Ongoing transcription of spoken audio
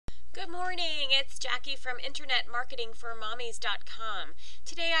Good morning, it's Jackie from internetmarketingformommies.com.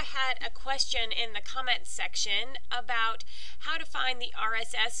 Today I had a question in the comments section about how to find the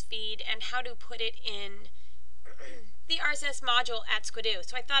RSS feed and how to put it in the RSS module at Squidoo.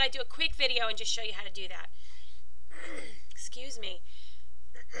 So I thought I'd do a quick video and just show you how to do that. Excuse me.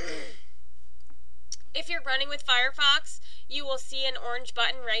 If you're running with Firefox, you will see an orange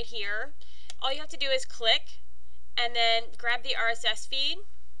button right here. All you have to do is click and then grab the RSS feed.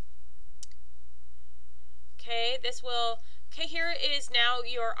 Okay, here is now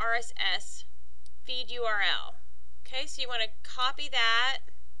your RSS feed URL. Okay, so you want to copy that.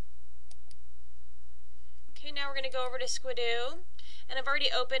 Okay, now we're going to go over to Squidoo, and I've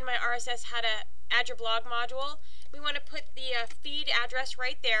already opened my RSS How to Add Your Blog module. We want to put the feed address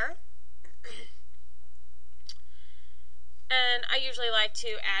right there. And I usually like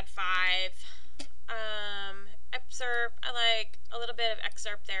to add 5. Excerpt, I like a little bit of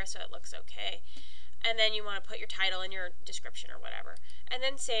excerpt there so it looks okay. And then you want to put your title and your description or whatever. And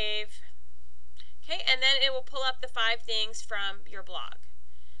then save. Okay, and then it will pull up the 5 things from your blog.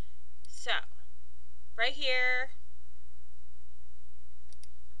 So, right here.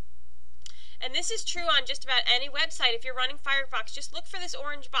 And this is true on just about any website. If you're running Firefox, just look for this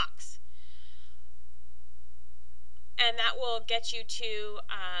orange box. And that will get you to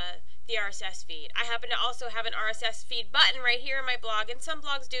the RSS feed. I happen to also have an RSS feed button right here in my blog, and some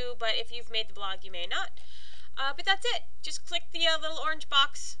blogs do, but if you've made the blog, you may not. But that's it. Just click the little orange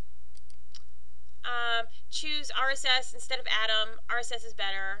box. Choose RSS instead of Atom. RSS is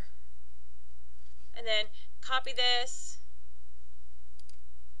better. And then copy this.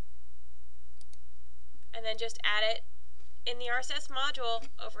 And then just add it in the RSS module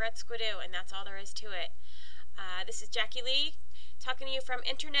over at Squidoo, and that's all there is to it. This is Jackie Lee talking to you from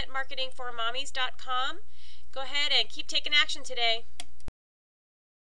internetmarketingformommies.com. Go ahead and keep taking action today.